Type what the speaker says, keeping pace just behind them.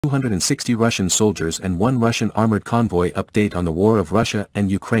260 Russian soldiers and 1 Russian armored convoy. Update on the war of Russia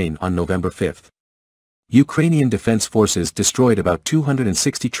and Ukraine on November 5. Ukrainian defense forces destroyed about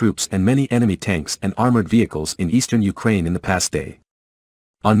 260 troops and many enemy tanks and armored vehicles in eastern Ukraine in the past day.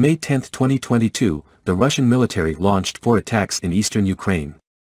 On May 10, 2022, the Russian military launched 4 attacks in eastern Ukraine.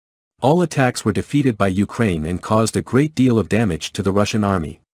 All attacks were defeated by Ukraine and caused a great deal of damage to the Russian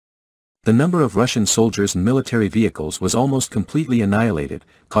army. The number of Russian soldiers and military vehicles was almost completely annihilated,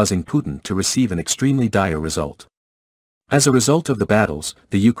 causing Putin to receive an extremely dire result. As a result of the battles,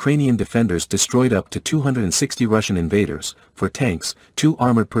 the Ukrainian defenders destroyed up to 260 Russian invaders, 4 tanks, 2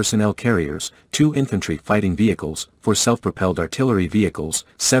 armored personnel carriers, 2 infantry fighting vehicles, 4 self-propelled artillery vehicles,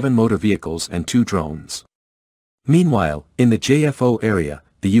 7 motor vehicles and 2 drones. Meanwhile, in the JFO area,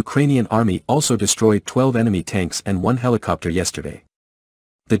 the Ukrainian army also destroyed 12 enemy tanks and 1 helicopter yesterday.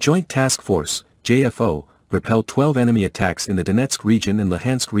 The Joint Task Force, JFO, repelled 12 enemy attacks in the Donetsk region and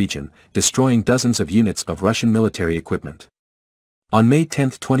Luhansk region, destroying dozens of units of Russian military equipment. On May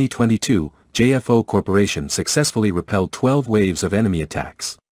 10, 2022, JFO Corporation successfully repelled 12 waves of enemy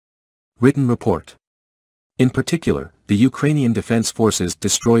attacks. Written report. In particular, the Ukrainian Defense Forces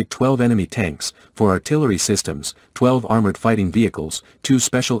destroyed 12 enemy tanks, 4 artillery systems, 12 armored fighting vehicles, 2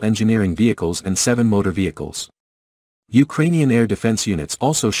 special engineering vehicles and 7 motor vehicles. Ukrainian air defense units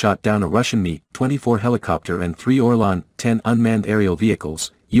also shot down a Russian Mi-24 helicopter and 3 Orlan-10 unmanned aerial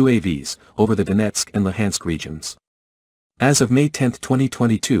vehicles, UAVs, over the Donetsk and Luhansk regions. As of May 10,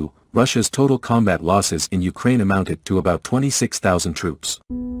 2022, Russia's total combat losses in Ukraine amounted to about 26,000 troops.